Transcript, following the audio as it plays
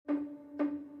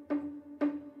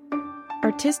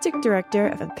Artistic director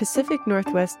of Pacific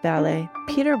Northwest Ballet,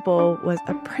 Peter Boal was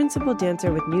a principal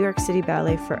dancer with New York City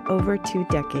Ballet for over 2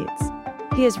 decades.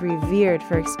 He is revered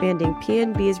for expanding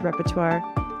PNB's repertoire,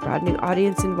 broadening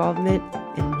audience involvement,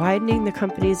 and widening the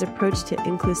company's approach to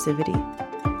inclusivity.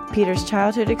 Peter's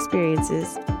childhood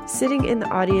experiences, sitting in the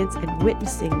audience and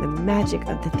witnessing the magic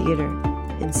of the theater,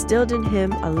 instilled in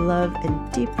him a love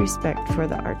and deep respect for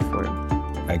the art form.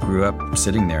 I grew up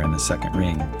sitting there in the second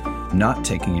ring, not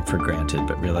taking it for granted,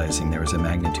 but realizing there was a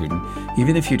magnitude. And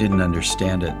even if you didn't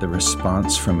understand it, the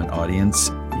response from an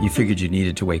audience, you figured you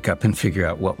needed to wake up and figure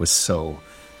out what was so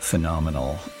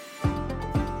phenomenal.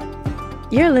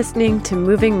 You're listening to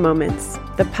Moving Moments,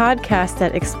 the podcast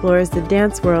that explores the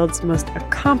dance world's most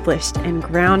accomplished and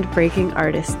groundbreaking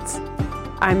artists.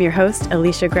 I'm your host,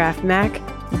 Alicia Graff Mack,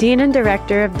 Dean and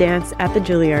Director of Dance at the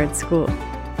Juilliard School.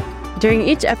 During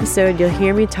each episode, you'll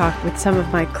hear me talk with some of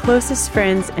my closest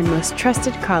friends and most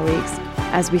trusted colleagues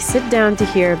as we sit down to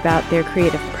hear about their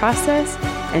creative process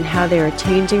and how they are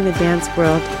changing the dance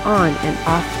world on and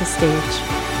off the stage.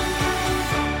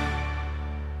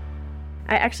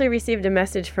 I actually received a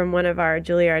message from one of our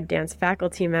Juilliard dance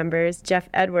faculty members, Jeff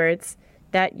Edwards,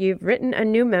 that you've written a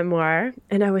new memoir,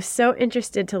 and I was so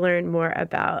interested to learn more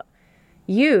about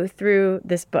you through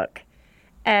this book.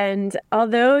 And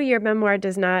although your memoir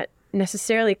does not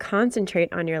necessarily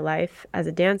concentrate on your life as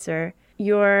a dancer,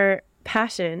 your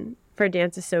passion for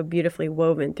dance is so beautifully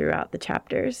woven throughout the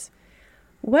chapters.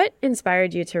 What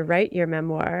inspired you to write your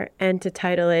memoir and to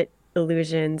title it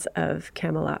Illusions of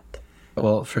Camelot?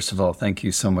 Well, first of all, thank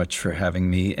you so much for having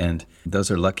me. And those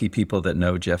are lucky people that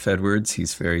know Jeff Edwards.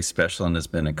 He's very special and has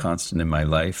been a constant in my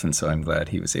life. And so I'm glad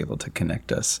he was able to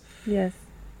connect us. Yes.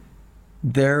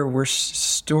 There were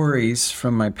stories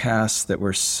from my past that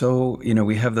were so,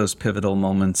 we have those pivotal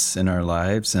moments in our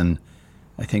lives, and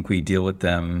I think we deal with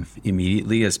them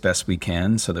immediately as best we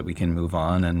can so that we can move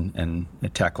on and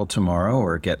tackle tomorrow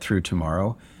or get through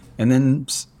tomorrow. And then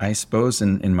I suppose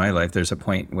in my life, there's a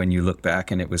point when you look back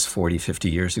and it was 40,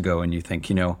 50 years ago and you think,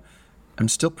 I'm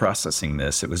still processing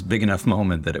this. It was a big enough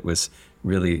moment that it was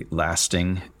really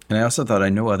lasting. And I also thought I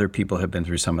know other people have been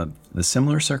through some of the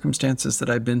similar circumstances that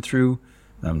I've been through,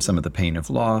 some of the pain of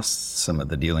loss, some of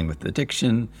the dealing with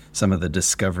addiction, some of the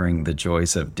discovering the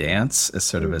joys of dance as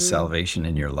sort of a salvation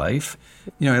in your life.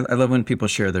 I love when people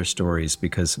share their stories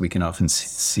because we can often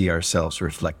see ourselves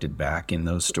reflected back in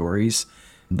those stories.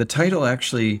 The title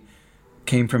actually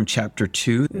came from chapter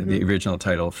 2, the original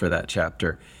title for that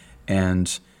chapter.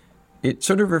 And it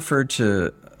sort of referred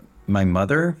to my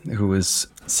mother, who was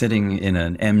sitting in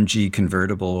an MG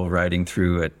convertible riding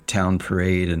through a town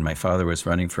parade, and my father was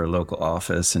running for a local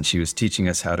office, and she was teaching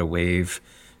us how to wave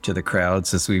to the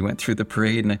crowds as we went through the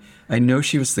parade. And I know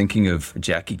she was thinking of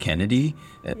Jackie Kennedy,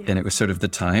 and it was sort of the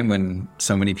time when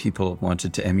so many people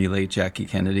wanted to emulate Jackie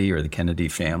Kennedy or the Kennedy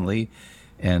family.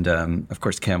 And, of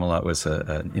course, Camelot was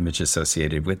an image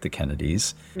associated with the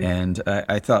Kennedys. And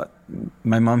I thought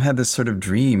my mom had this sort of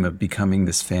dream of becoming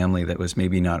this family that was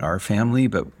maybe not our family,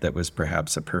 but that was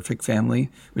perhaps a perfect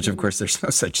family, which, of course, there's no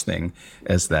such thing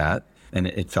as that. And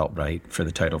it felt right for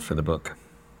the title for the book.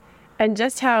 And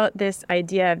just how this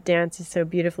idea of dance is so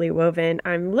beautifully woven.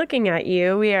 I'm looking at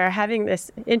you. We are having this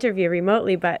interview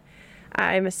remotely, but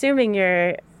I'm assuming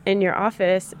you're in your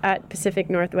office at Pacific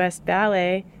Northwest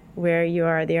Ballet, where you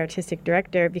are the artistic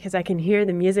director, because I can hear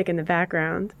the music in the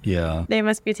background. Yeah. They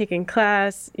must be taking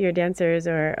class, your dancers,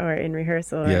 or in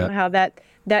rehearsal. Yeah. How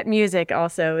that music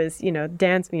also is,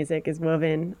 dance music is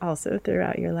woven also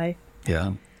throughout your life.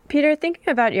 Yeah. Peter, thinking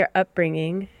about your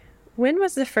upbringing, when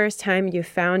was the first time you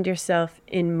found yourself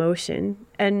in motion?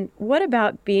 And what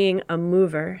about being a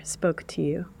mover spoke to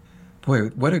you? Boy,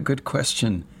 what a good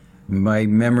question. My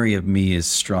memory of me is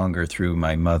stronger through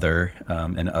my mother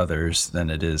and others than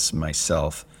it is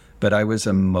myself. But I was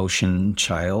a motion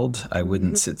child. I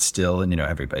wouldn't sit still. And,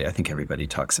 I think everybody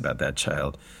talks about that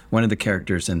child. One of the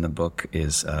characters in the book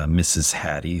is Mrs.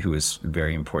 Hattie, who is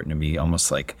very important to me,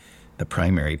 almost like the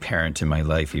primary parent in my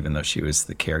life, even though she was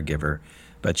the caregiver.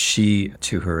 But she,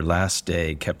 to her last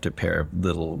day, kept a pair of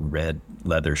little red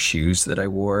leather shoes that I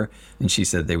wore. And she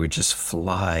said they would just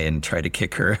fly and try to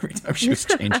kick her every time she was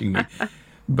changing me.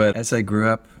 But as I grew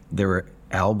up, there were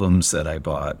albums that I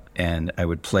bought, and I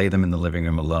would play them in the living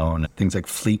room alone. Things like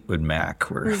Fleetwood Mac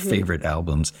were favorite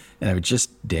albums. And I would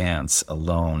just dance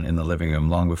alone in the living room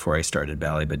long before I started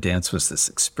ballet. But dance was this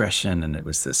expression, and it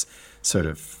was this sort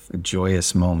of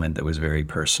joyous moment that was very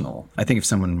personal. I think if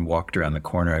someone walked around the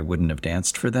corner, I wouldn't have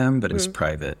danced for them, but it was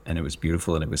private, and it was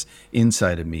beautiful, and it was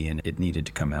inside of me, and it needed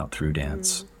to come out through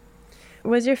dance.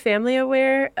 Was your family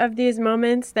aware of these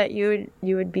moments that you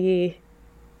would be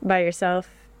by yourself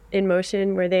in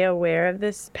motion? Were they aware of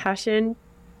this passion?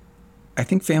 I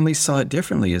think families saw it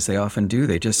differently, as they often do.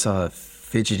 They just saw a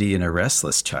fidgety and a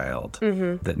restless child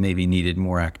that maybe needed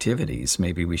more activities.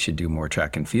 Maybe we should do more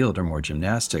track and field or more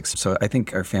gymnastics. So I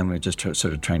think our family was just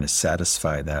sort of trying to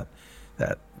satisfy that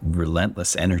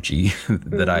relentless energy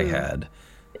that I had.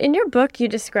 In your book, you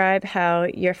describe how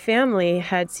your family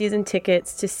had season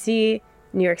tickets to see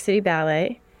New York City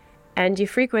Ballet, and you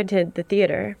frequented the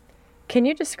theater. Can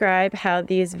you describe how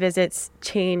these visits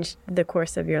changed the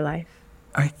course of your life?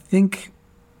 I think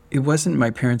it wasn't my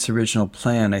parents' original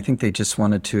plan. I think they just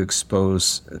wanted to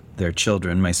expose their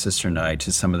children, my sister and I,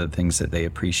 to some of the things that they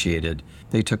appreciated.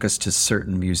 They took us to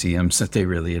certain museums that they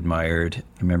really admired.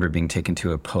 I remember being taken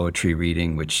to a poetry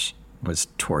reading, which was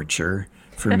torture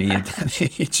for me at that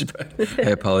age. But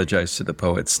I apologize to the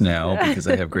poets now because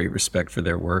I have great respect for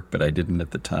their work, but I didn't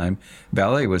at the time.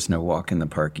 Ballet was no walk in the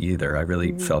park either. I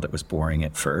really felt it was boring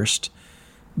at first.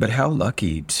 But how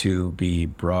lucky to be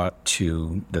brought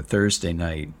to the Thursday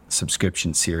night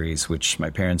subscription series, which my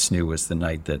parents knew was the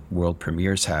night that world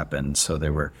premieres happened. So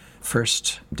there were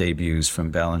first debuts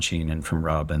from Balanchine and from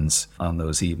Robbins on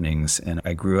those evenings. And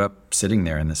I grew up sitting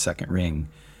there in the second ring,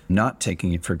 not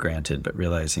taking it for granted, but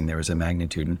realizing there was a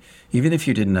magnitude. And even if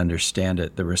you didn't understand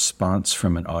it, the response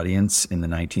from an audience in the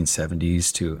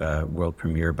 1970s to a world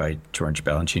premiere by George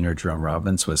Balanchine or Jerome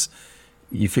Robbins was,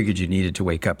 you figured you needed to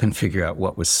wake up and figure out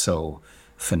what was so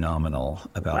phenomenal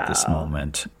about this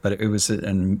moment. But it was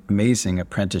an amazing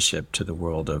apprenticeship to the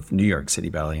world of New York City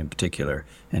Ballet in particular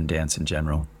and dance in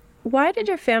general. Why did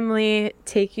your family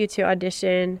take you to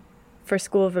audition for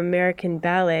School of American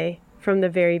Ballet from the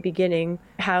very beginning?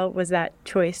 How was that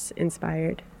choice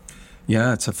inspired?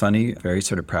 Yeah, it's a funny, very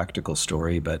sort of practical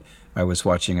story, but I was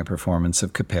watching a performance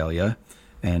of Coppelia.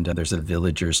 And there's a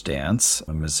villagers dance,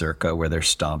 a mazurka, where they're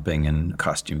stomping in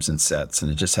costumes and sets,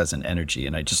 and it just has an energy.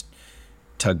 And I just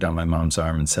tugged on my mom's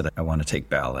arm and said, I want to take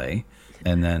ballet.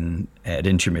 And then at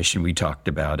intermission, we talked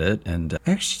about it. And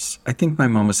I think my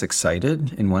mom was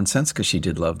excited in one sense because she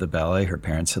did love the ballet. Her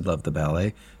parents had loved the ballet.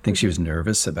 I think she was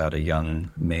nervous about a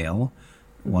young male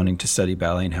wanting to study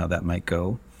ballet and how that might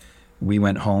go. We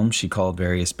went home. She called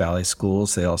various ballet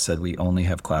schools. They all said, we only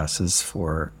have classes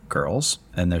for girls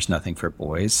and there's nothing for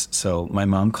boys. So my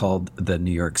mom called the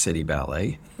New York City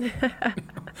Ballet,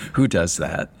 who does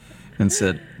that, and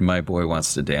said, my boy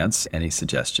wants to dance. Any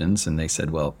suggestions? And they said,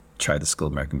 well, try the School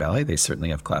of American Ballet. They certainly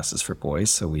have classes for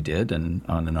boys. So we did, and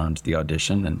on to the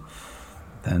audition. And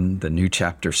then the new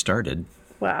chapter started.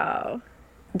 Wow.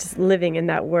 Just living in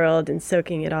that world and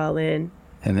soaking it all in.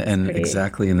 And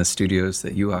exactly in the studios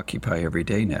that you occupy every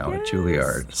day now at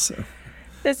Juilliard. So.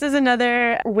 This is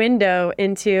another window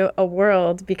into a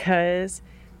world because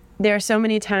there are so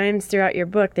many times throughout your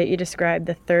book that you describe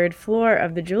the third floor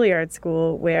of the Juilliard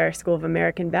School where School of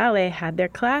American Ballet had their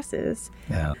classes.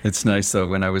 Yeah, it's nice though.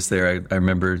 When I was there, I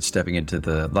remember stepping into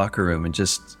the locker room and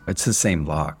it's the same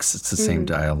locks. It's the same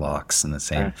dial locks and the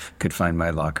same, could find my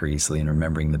locker easily and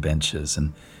remembering the benches.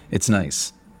 And it's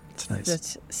nice. It's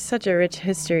nice. Such a rich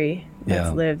history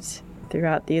that's lived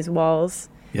throughout these walls.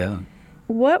 Yeah.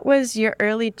 What was your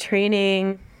early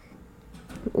training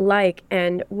like,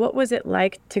 and what was it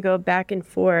like to go back and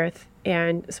forth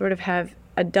and sort of have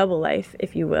a double life,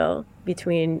 if you will,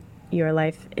 between your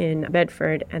life in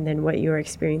Bedford and then what you were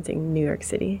experiencing in New York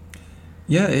City?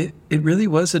 Yeah, it really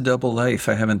was a double life.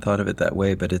 I haven't thought of it that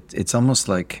way, but it's almost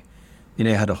like, you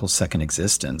had a whole second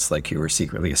existence, like you were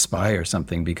secretly a spy or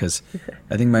something, because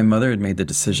I think my mother had made the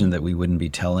decision that we wouldn't be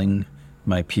telling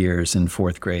my peers in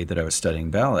fourth grade that I was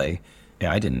studying ballet.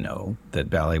 I didn't know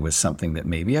that ballet was something that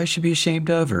maybe I should be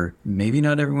ashamed of, or maybe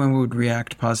not everyone would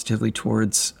react positively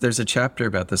towards. There's a chapter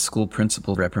about the school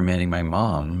principal reprimanding my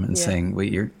mom and saying,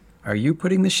 wait, are you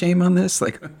putting the shame on this?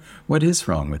 Like, what is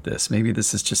wrong with this? Maybe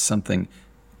this is just something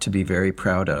to be very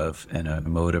proud of and a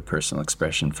mode of personal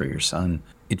expression for your son.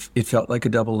 It felt like a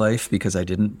double life because I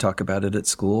didn't talk about it at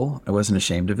school. I wasn't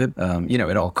ashamed of it.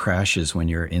 It all crashes when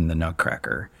you're in the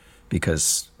Nutcracker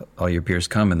because all your peers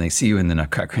come and they see you in the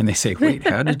Nutcracker and they say, wait,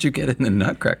 how did you get in the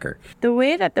Nutcracker? The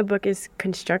way that the book is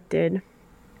constructed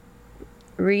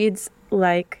reads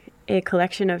like a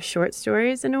collection of short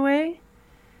stories in a way,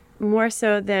 more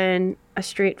so than a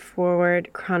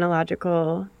straightforward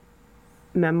chronological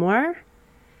memoir.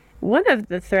 One of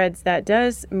the threads that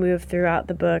does move throughout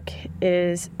the book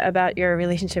is about your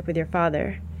relationship with your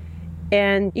father.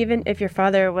 And even if your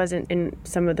father wasn't in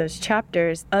some of those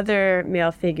chapters, other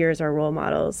male figures or role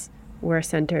models were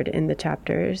centered in the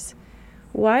chapters.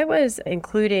 Why was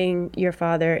including your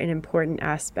father an important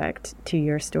aspect to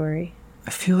your story?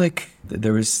 I feel like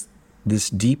there was this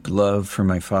deep love for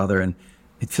my father, and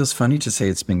It feels funny to say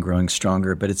it's been growing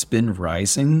stronger, but it's been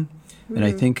rising. And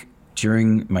I think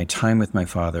during my time with my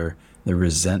father, the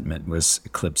resentment was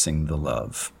eclipsing the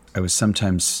love. I was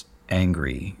sometimes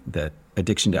angry that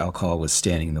addiction to alcohol was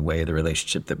standing in the way of the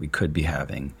relationship that we could be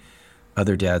having.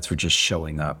 Other dads were just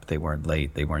showing up. They weren't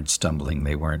late. They weren't stumbling.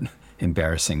 They weren't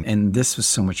embarrassing. And this was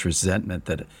so much resentment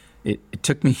that it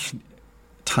took me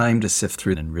time to sift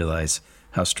through and realize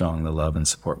how strong the love and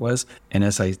support was. And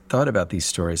as I thought about these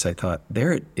stories, I thought,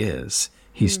 there it is.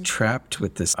 He's trapped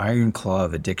with this iron claw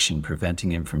of addiction,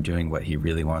 preventing him from doing what he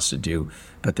really wants to do.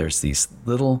 But there's these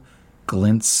little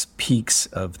glints, peaks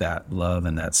of that love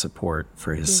and that support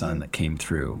for his son that came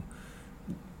through.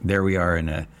 There we are in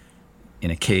a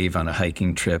cave on a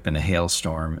hiking trip in a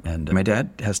hailstorm, and my dad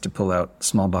has to pull out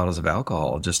small bottles of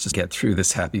alcohol just to get through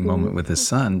this happy moment with his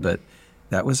son. But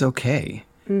that was okay,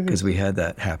 because we had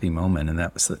that happy moment, and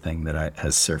that was the thing that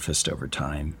has surfaced over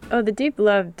time. Oh, the deep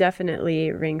love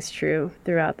definitely rings true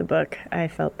throughout the book. I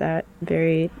felt that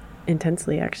very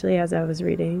intensely, actually, as I was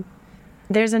reading.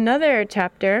 There's another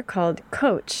chapter called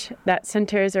Coach that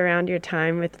centers around your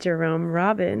time with Jerome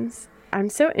Robbins. I'm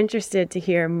so interested to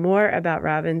hear more about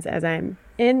Robbins as I'm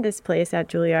in this place at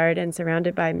Juilliard and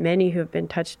surrounded by many who have been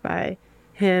touched by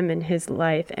him and his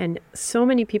life. And so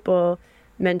many people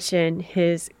mention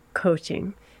his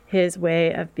coaching, his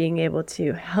way of being able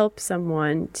to help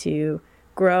someone to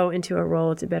grow into a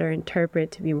role, to better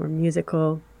interpret, to be more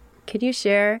musical. Could you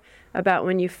share about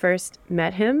when you first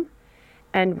met him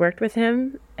and worked with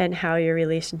him and how your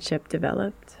relationship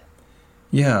developed?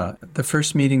 Yeah, the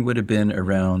first meeting would have been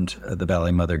around the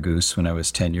ballet Mother Goose when I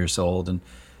was 10 years old. And,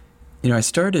 I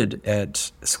started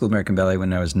at School of American Ballet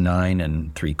when I was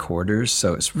 9 3/4.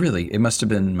 So it must have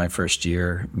been my first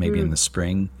year, maybe in the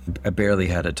spring. I barely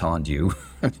had a tendu.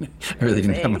 I really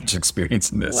didn't have much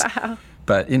experience in this. Wow.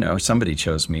 But, somebody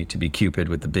chose me to be Cupid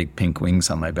with the big pink wings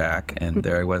on my back. And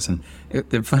there I was. And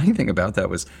the funny thing about that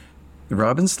was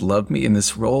Robbins loved me in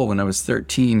this role when I was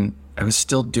 13. I was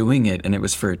still doing it, and it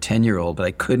was for a 10-year-old, but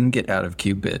I couldn't get out of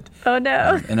Cupid. Oh,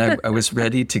 no. And I was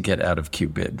ready to get out of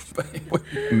Cupid, but it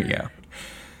wouldn't let me out.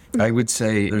 I would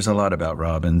say there's a lot about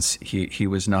Robbins. He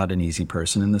was not an easy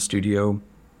person in the studio.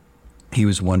 He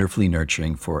was wonderfully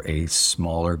nurturing for a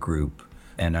smaller group,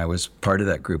 and I was part of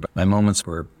that group. My moments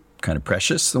were kind of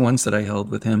precious, the ones that I held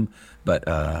with him, but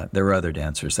there were other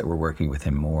dancers that were working with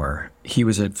him more. He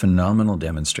was a phenomenal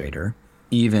demonstrator,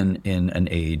 even in an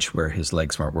age where his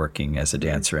legs weren't working as a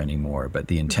dancer anymore. But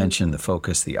the intention, the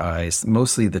focus, the eyes,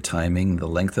 mostly the timing, the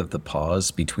length of the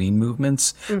pause between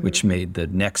movements, which made the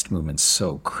next movement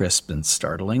so crisp and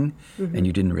startling. And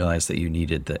you didn't realize that you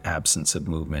needed the absence of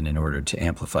movement in order to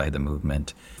amplify the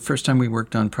movement. First time we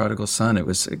worked on Prodigal Son, it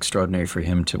was extraordinary for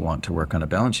him to want to work on a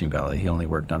Balanchine ballet. He only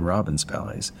worked on Robbins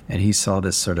ballets. And he saw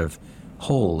this sort of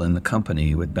hole in the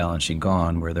company with Balanchine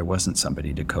gone where there wasn't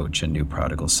somebody to coach a new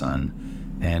Prodigal Son.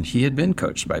 And he had been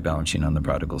coached by Balanchine on the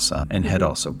Prodigal Son and had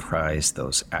also prized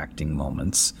those acting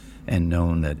moments and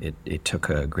known that it took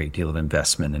a great deal of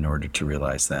investment in order to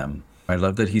realize them. I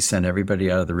love that he sent everybody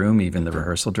out of the room, even the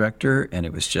rehearsal director, and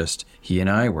it was just he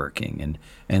and I working,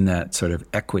 and that sort of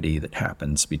equity that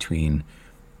happens between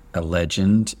a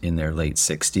legend in their late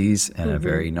 60s and a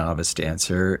very novice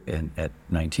dancer at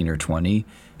 19 or 20,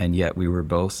 and yet we were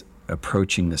both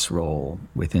approaching this role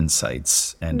with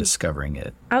insights and discovering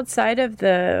it. Outside of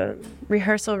the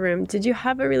rehearsal room, did you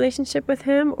have a relationship with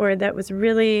him, or that was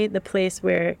really the place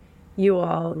where you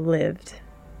all lived?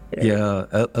 Yeah,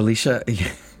 Alicia,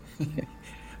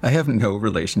 I have no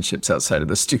relationships outside of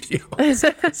the studio,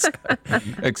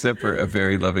 except for a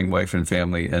very loving wife and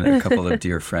family and a couple of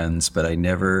dear friends. But I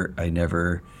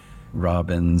never,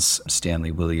 Robbins,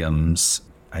 Stanley Williams,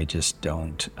 I just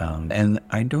don't. And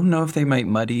I don't know if they might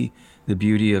muddy the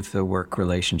beauty of the work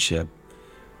relationship.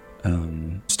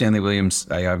 Stanley Williams,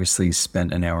 I obviously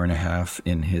spent an hour and a half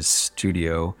in his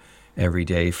studio every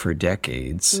day for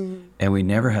decades, and we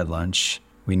never had lunch.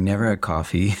 We never had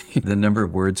coffee. The number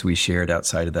of words we shared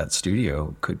outside of that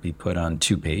studio could be put on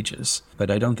 2 pages.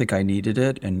 But I don't think I needed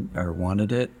it or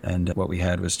wanted it, and what we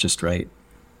had was just right.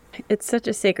 It's such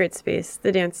a sacred space,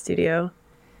 the dance studio.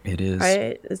 It is.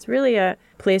 Right? It's really a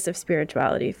place of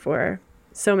spirituality for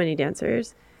so many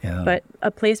dancers, but a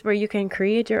place where you can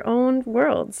create your own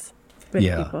worlds with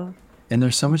people. And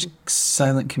there's so much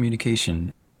silent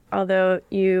communication. Although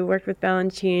you worked with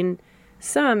Balanchine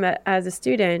some as a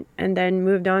student and then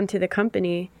moved on to the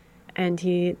company, and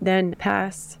he then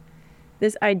passed,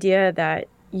 this idea that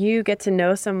you get to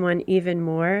know someone even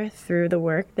more through the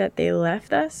work that they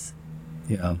left us.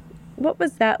 Yeah. What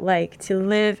was that like to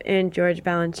live in George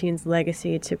Balanchine's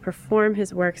legacy, to perform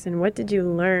his works, and what did you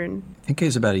learn? I think it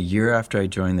was about a year after I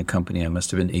joined the company. I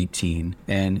must have been 18,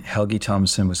 and Helgi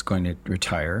Thomasson was going to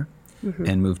retire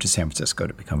and move to San Francisco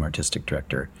to become artistic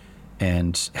director.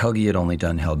 And Helgi had only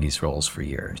done Helgi's roles for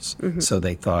years. So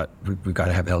they thought, we've got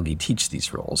to have Helgi teach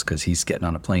these roles because he's getting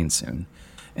on a plane soon.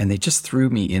 And they just threw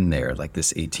me in there like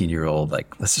this 18-year-old,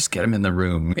 like, let's just get him in the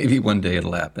room. Maybe one day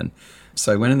it'll happen.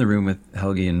 So I went in the room with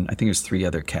Helgi and I think it was 3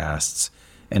 other casts.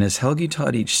 And as Helgi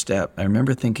taught each step, I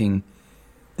remember thinking,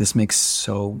 this makes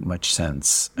so much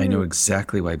sense. I know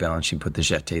exactly why Balanchine put the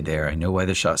jeté there. I know why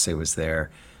the chasse was there.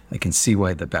 I can see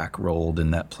why the back rolled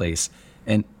in that place.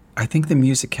 And I think the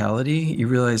musicality, you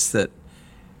realize that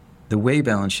the way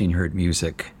Balanchine heard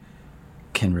music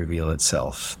can reveal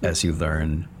itself as you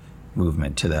learn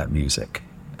movement to that music.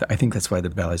 I think that's why the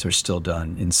ballets are still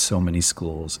done in so many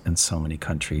schools and so many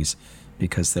countries,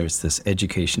 because there's this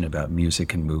education about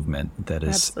music and movement that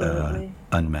is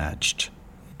unmatched.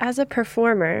 As a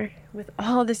performer, with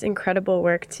all this incredible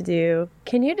work to do,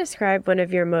 can you describe one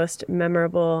of your most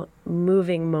memorable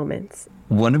moving moments?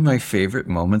 One of my favorite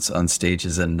moments on stage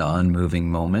is a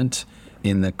non-moving moment.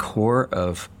 In the core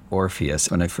of Orpheus,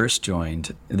 when I first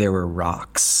joined, there were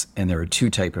rocks, and there were 2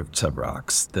 types of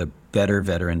sub-rocks. The better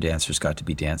veteran dancers got to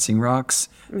be dancing rocks,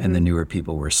 and the newer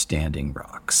people were standing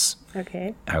rocks.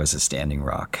 Okay. I was a standing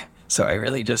rock. So I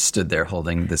really just stood there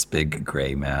holding this big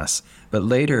gray mass. But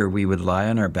later we would lie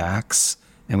on our backs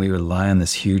and we would lie on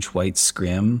this huge white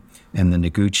scrim, and the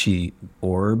Noguchi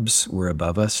orbs were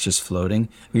above us just floating.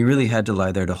 We really had to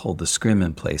lie there to hold the scrim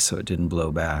in place so it didn't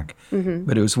blow back.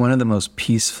 But it was one of the most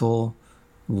peaceful,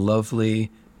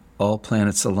 lovely, all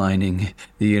planets aligning,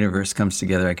 the universe comes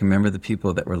together. I can remember the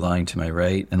people that were lying to my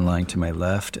right and lying to my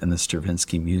left, and the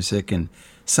Stravinsky music, and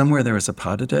somewhere there was a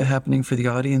padita happening for the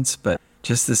audience, but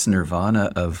just this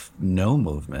nirvana of no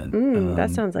movement.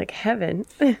 That sounds like heaven.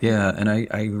 Yeah, and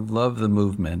I love the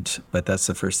movement, but that's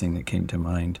the first thing that came to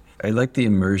mind. I like the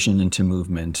immersion into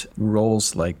movement.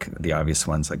 Roles like the obvious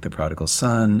ones, like The Prodigal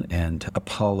Son and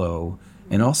Apollo,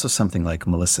 and also something like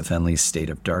Melissa Fenley's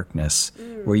State of Darkness,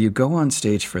 where you go on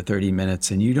stage for 30 minutes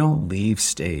and you don't leave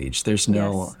stage. There's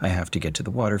no, I have to get to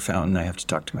the water fountain, I have to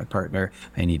talk to my partner,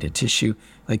 I need a tissue.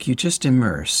 Like, you just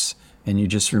immerse and you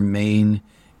just remain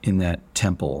in that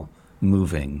temple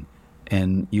moving,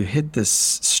 and you hit this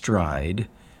stride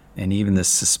and even this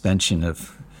suspension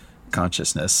of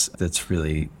consciousness that's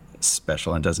really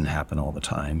special and doesn't happen all the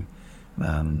time.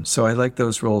 So I like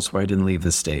those roles where I didn't leave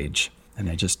the stage and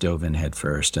I just dove in head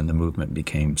first, and the movement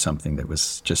became something that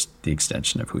was just the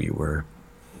extension of who you were.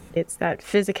 It's that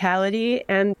physicality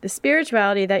and the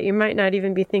spirituality that you might not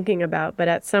even be thinking about, but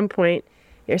at some point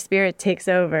your spirit takes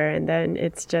over, and then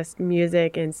it's just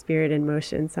music and spirit in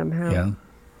motion somehow.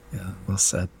 Yeah, well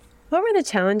said. What were the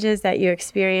challenges that you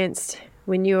experienced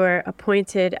when you were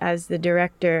appointed as the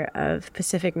director of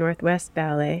Pacific Northwest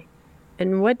Ballet?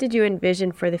 And what did you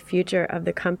envision for the future of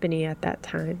the company at that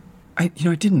time? I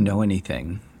didn't know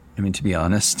anything. I mean, to be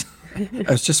honest, I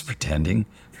was just pretending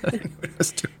that I knew what I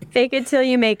was doing. Fake it till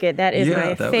you make it. That is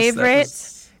my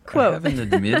favorite quote. I haven't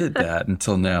admitted that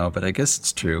until now, but I guess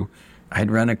it's true.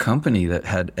 I'd run a company that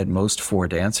had at most 4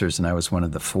 dancers, and I was one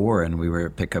of the 4, and we were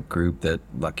a pickup group that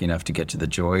lucky enough to get to the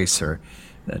Joyce or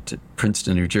to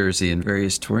Princeton, New Jersey, and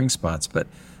various touring spots. But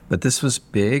this was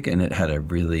big, and it had a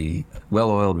really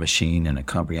well-oiled machine and a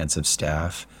comprehensive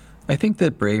staff. I think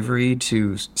that bravery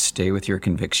to stay with your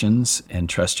convictions and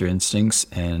trust your instincts,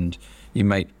 and you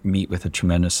might meet with a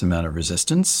tremendous amount of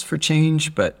resistance for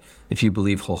change, but if you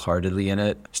believe wholeheartedly in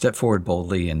it, step forward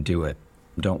boldly and do it.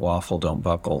 Don't waffle, don't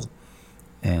buckle.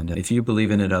 And if you believe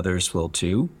in it, others will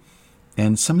too.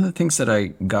 And some of the things that I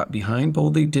got behind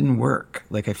boldly didn't work.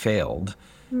 Like, I failed,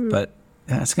 but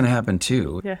that's going to happen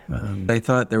too. Yeah. I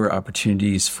thought there were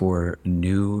opportunities for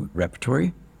new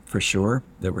repertory, for sure.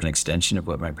 That were an extension of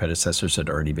what my predecessors had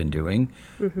already been doing.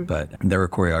 But there were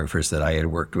choreographers that I had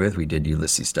worked with. We did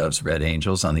Ulysses Dove's Red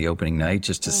Angels on the opening night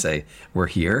just to say, we're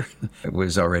here. It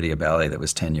was already a ballet that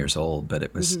was 10 years old, but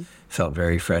it was felt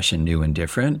very fresh and new and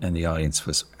different. And the audience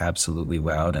was absolutely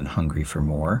wowed and hungry for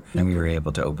more. And we were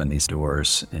able to open these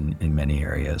doors in many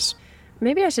areas.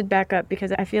 Maybe I should back up,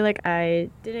 because I feel like I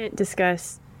didn't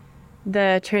discuss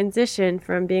the transition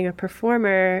from being a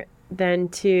performer then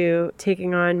to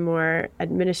taking on more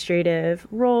administrative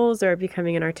roles or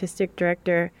becoming an artistic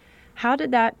director. How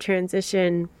did that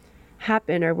transition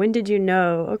happen, or when did you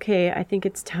know, okay, I think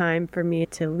it's time for me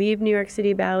to leave New York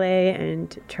City Ballet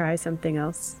and try something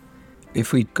else?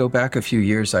 If we go back a few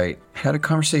years, I had a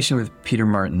conversation with Peter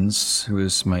Martins, who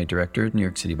is my director at New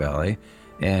York City Ballet,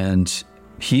 and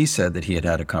he said that he had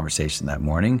had a conversation that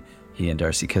morning. he and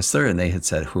Darcy Kistler, and they had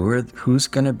said, who's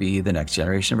going to be the next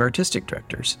generation of artistic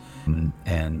directors?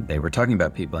 And they were talking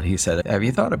about people, and he said, have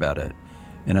you thought about it?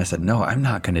 And I said, no, I'm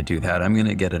not going to do that. I'm going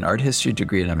to get an art history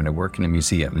degree, and I'm going to work in a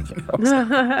museum.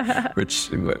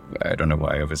 Which I don't know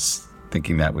why I was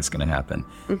thinking that was going to happen.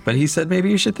 But he said, maybe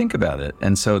you should think about it.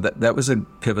 And so that was a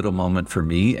pivotal moment for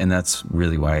me. And that's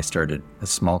really why I started a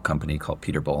small company called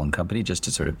Peter Boal and Company, just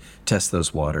to sort of test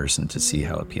those waters and to see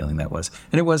how appealing that was.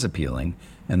 And it was appealing.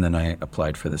 And then I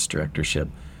applied for this directorship.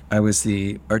 I was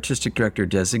the artistic director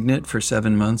designate for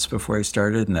 7 months before I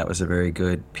started. And that was a very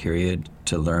good period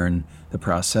to learn the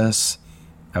process.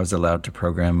 I was allowed to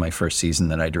program my first season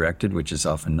that I directed, which is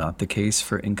often not the case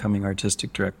for incoming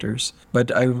artistic directors. But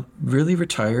I really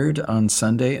retired on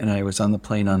Sunday, and I was on the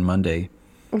plane on Monday.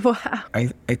 Wow. I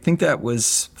think that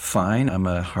was fine. I'm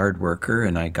a hard worker,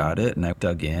 and I got it, and I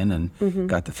dug in and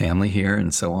got the family here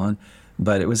and so on.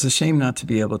 But it was a shame not to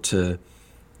be able to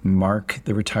mark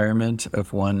the retirement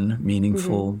of one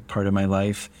meaningful part of my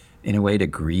life, in a way to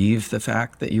grieve the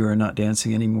fact that you are not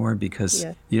dancing anymore, because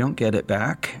you don't get it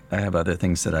back. I have other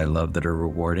things that I love that are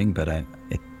rewarding, but I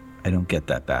don't get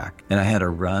that back. And I had a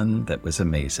run that was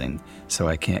amazing, so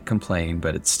I can't complain,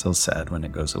 but it's still sad when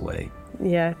it goes away.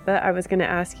 Yeah, but I was going to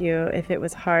ask you if it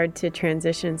was hard to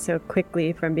transition so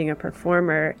quickly from being a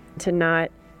performer to not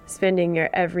spending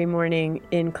your every morning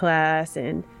in class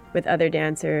and with other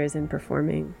dancers and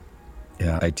performing.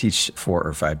 Yeah, I teach 4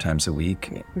 or 5 times a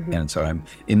week, and so I'm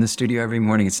in the studio every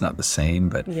morning. It's not the same,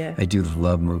 but I do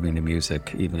love moving to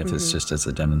music, even if it's just as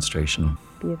a demonstration.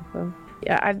 Beautiful.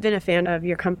 Yeah, I've been a fan of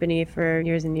your company for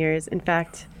years and years. In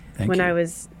fact, when I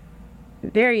was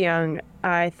very young,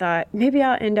 I thought maybe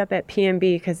I'll end up at PMB,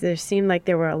 because there seemed like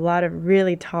there were a lot of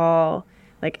really tall,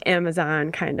 like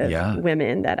Amazon kind of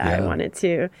women that I wanted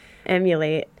to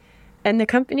emulate. And the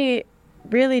company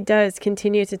really does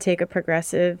continue to take a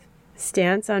progressive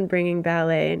stance on bringing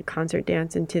ballet and concert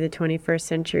dance into the 21st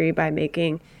century by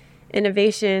making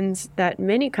innovations that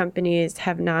many companies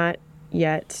have not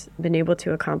yet been able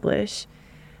to accomplish.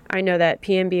 I know that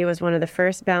PMB was one of the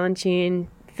first Balanchine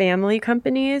family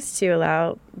companies to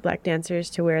allow Black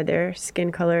dancers to wear their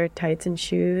skin color tights and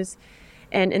shoes.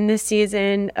 And in this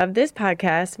season of this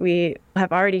podcast, we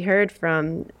have already heard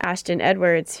from Ashton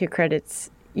Edwards, who credits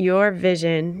your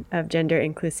vision of gender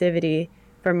inclusivity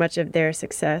for much of their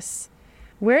success.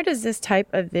 Where does this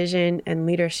type of vision and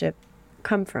leadership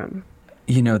come from?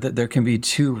 You know, that there can be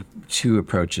two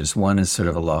approaches. One is sort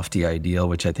of a lofty ideal,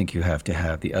 which I think you have to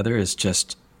have. The other is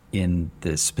just in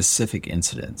the specific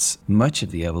incidents. Much of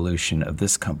the evolution of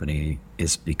this company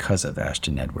is because of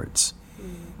Ashton Edwards.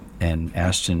 And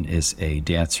Ashton is a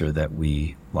dancer that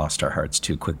we lost our hearts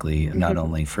to quickly, not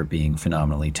only for being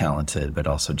phenomenally talented, but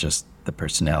also just the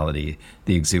personality,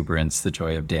 the exuberance, the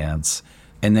joy of dance.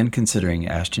 And then considering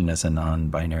Ashton as a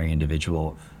non-binary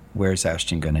individual, where's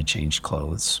Ashton going to change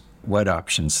clothes? What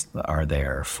options are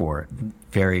there for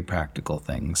very practical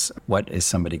things? What is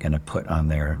somebody going to put on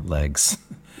their legs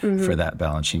for that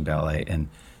Balanchine ballet? And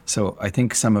so I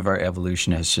think some of our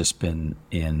evolution has just been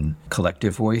in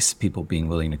collective voice, people being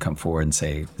willing to come forward and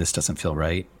say, this doesn't feel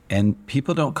right. And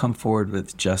people don't come forward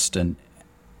with just an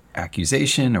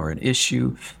accusation or an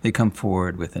issue. They come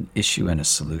forward with an issue and a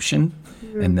solution.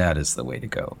 And that is the way to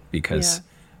go, because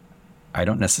I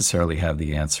don't necessarily have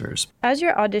the answers. As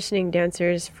you're auditioning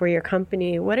dancers for your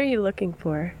company, what are you looking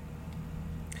for?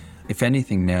 If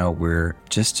anything, now we're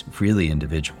just really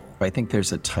individual. I think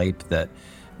there's a type that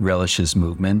relishes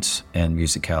movement and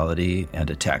musicality and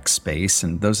attacks space,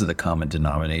 and those are the common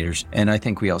denominators. And I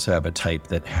think we also have a type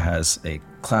that has a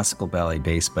classical ballet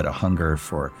base, but a hunger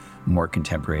for more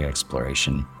contemporary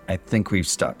exploration. I think we've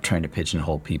stopped trying to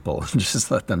pigeonhole people and just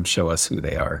let them show us who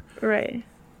they are. Right.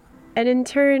 And in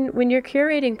turn, when you're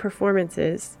curating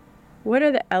performances, what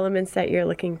are the elements that you're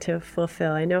looking to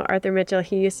fulfill? I know Arthur Mitchell,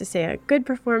 he used to say a good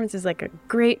performance is like a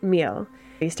great meal.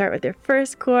 You start with your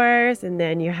first course, and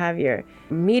then you have your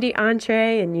meaty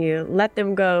entree, and you let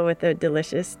them go with a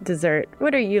delicious dessert.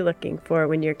 What are you looking for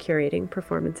when you're curating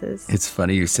performances? It's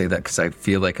funny you say that, because I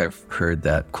feel like I've heard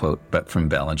that quote, but from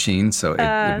Balanchine, so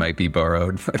it might be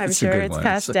borrowed. But I'm sure it's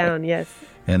passed down, yes.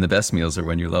 And the best meals are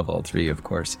when you love all three, of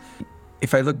course.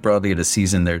 If I look broadly at a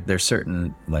season, there's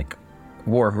certain like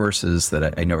war horses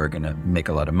that I know are going to make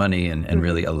a lot of money and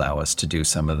really allow us to do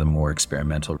some of the more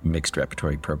experimental mixed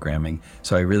repertory programming.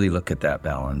 So I really look at that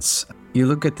balance. You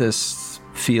look at this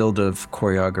field of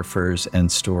choreographers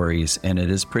and stories, and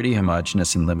it is pretty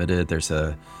homogenous and limited. There's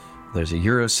a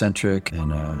Eurocentric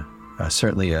and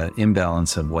certainly an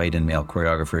imbalance of white and male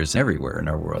choreographers everywhere in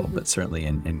our world, but certainly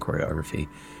in choreography.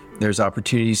 There's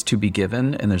opportunities to be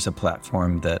given, and there's a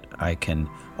platform that I can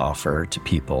offer to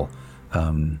people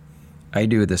I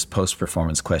do this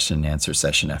post-performance question and answer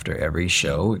session after every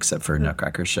show, except for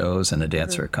Nutcracker shows, and a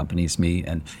dancer accompanies me.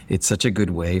 And it's such a good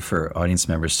way for audience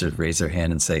members to raise their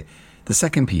hand and say, the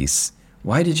second piece,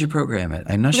 why did you program it?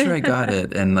 I'm not sure I got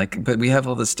it. And but we have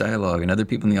all this dialogue, and other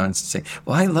people in the audience say,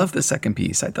 well, I love the second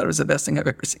piece. I thought it was the best thing I've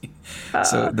ever seen.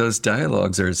 So those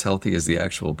dialogues are as healthy as the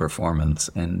actual performance.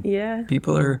 And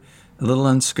people are a little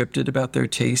unscripted about their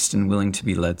taste and willing to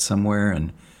be led somewhere.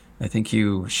 And I think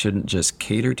you shouldn't just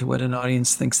cater to what an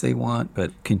audience thinks they want,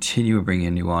 but continue bringing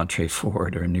a new entree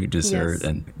forward or a new dessert,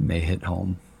 and it may hit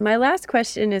home. My last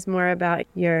question is more about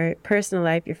your personal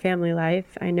life, your family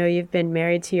life. I know you've been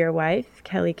married to your wife,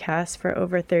 Kelly Cass, for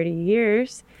over 30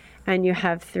 years, and you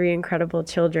have 3 incredible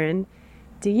children.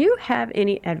 Do you have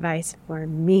any advice for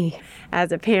me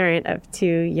as a parent of 2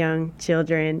 young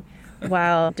children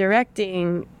while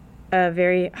directing a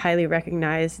very highly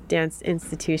recognized dance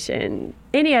institution?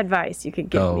 Any advice you could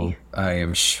give me? I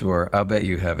am sure. I'll bet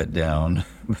you have it down.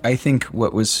 I think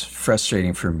what was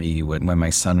frustrating for me when my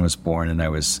son was born, and I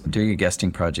was doing a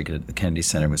guesting project at the Kennedy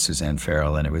Center with Suzanne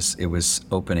Farrell, and it was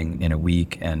opening in a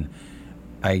week, and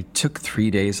I took 3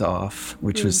 days off,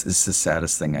 which is the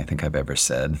saddest thing I think I've ever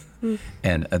said.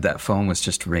 And that phone was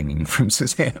just ringing from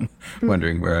Suzanne,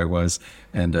 wondering where I was.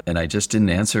 And I just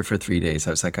didn't answer for 3 days. I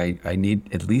was like, I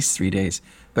need at least 3 days.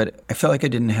 But I felt like I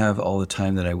didn't have all the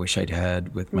time that I wish I'd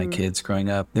had with my kids growing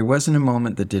up. There wasn't a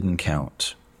moment that didn't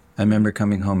count. I remember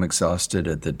coming home exhausted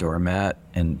at the doormat,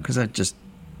 and because I just,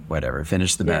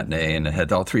 finished the matinee and I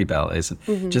had all 3 ballets,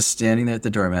 and just standing there at the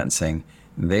doormat and saying,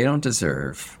 they don't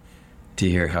deserve to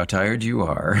hear how tired you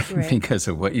are because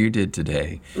of what you did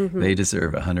today. They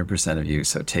deserve 100% of you.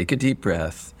 So take a deep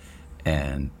breath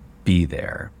and be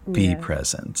there, be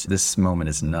present. This moment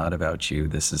is not about you.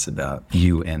 This is about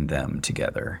you and them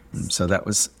together. So that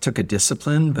took a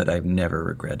discipline, but I've never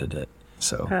regretted it.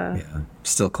 So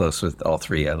still close with all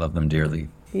 3. I love them dearly.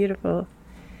 Beautiful.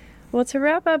 Well, to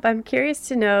wrap up, I'm curious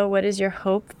to know, what is your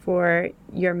hope for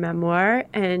your memoir,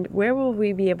 and where will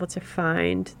we be able to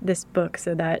find this book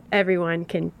so that everyone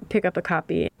can pick up a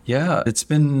copy? Yeah, it's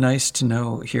been nice to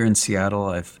know here in Seattle.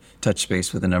 I've touched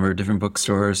base with a number of different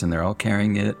bookstores, and they're all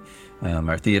carrying it.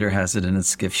 Our theater has it in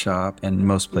its gift shop, and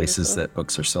most places that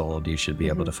books are sold, you should be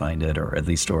able to find it or at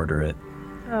least order it.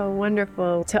 Oh,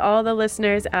 wonderful. To all the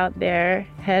listeners out there,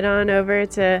 head on over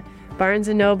to Barnes &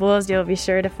 Noble's. You'll be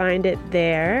sure to find it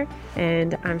there,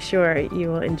 and I'm sure you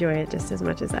will enjoy it just as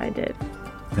much as I did.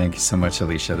 Thank you so much,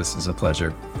 Alicia. This is a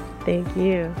pleasure. Thank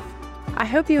you. I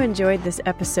hope you enjoyed this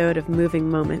episode of Moving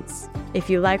Moments. If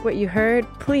you like what you heard,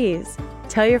 please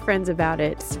tell your friends about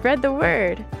it. Spread the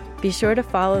word. Be sure to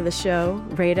follow the show,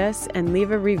 rate us, and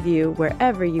leave a review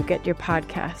wherever you get your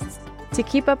podcasts. To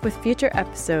keep up with future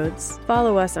episodes,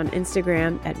 follow us on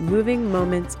Instagram at Moving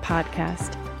Moments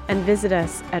Podcast, and visit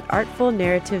us at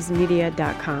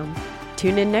artfulnarrativesmedia.com.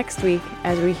 Tune in next week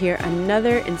as we hear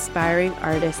another inspiring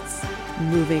artist's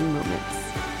moving moments.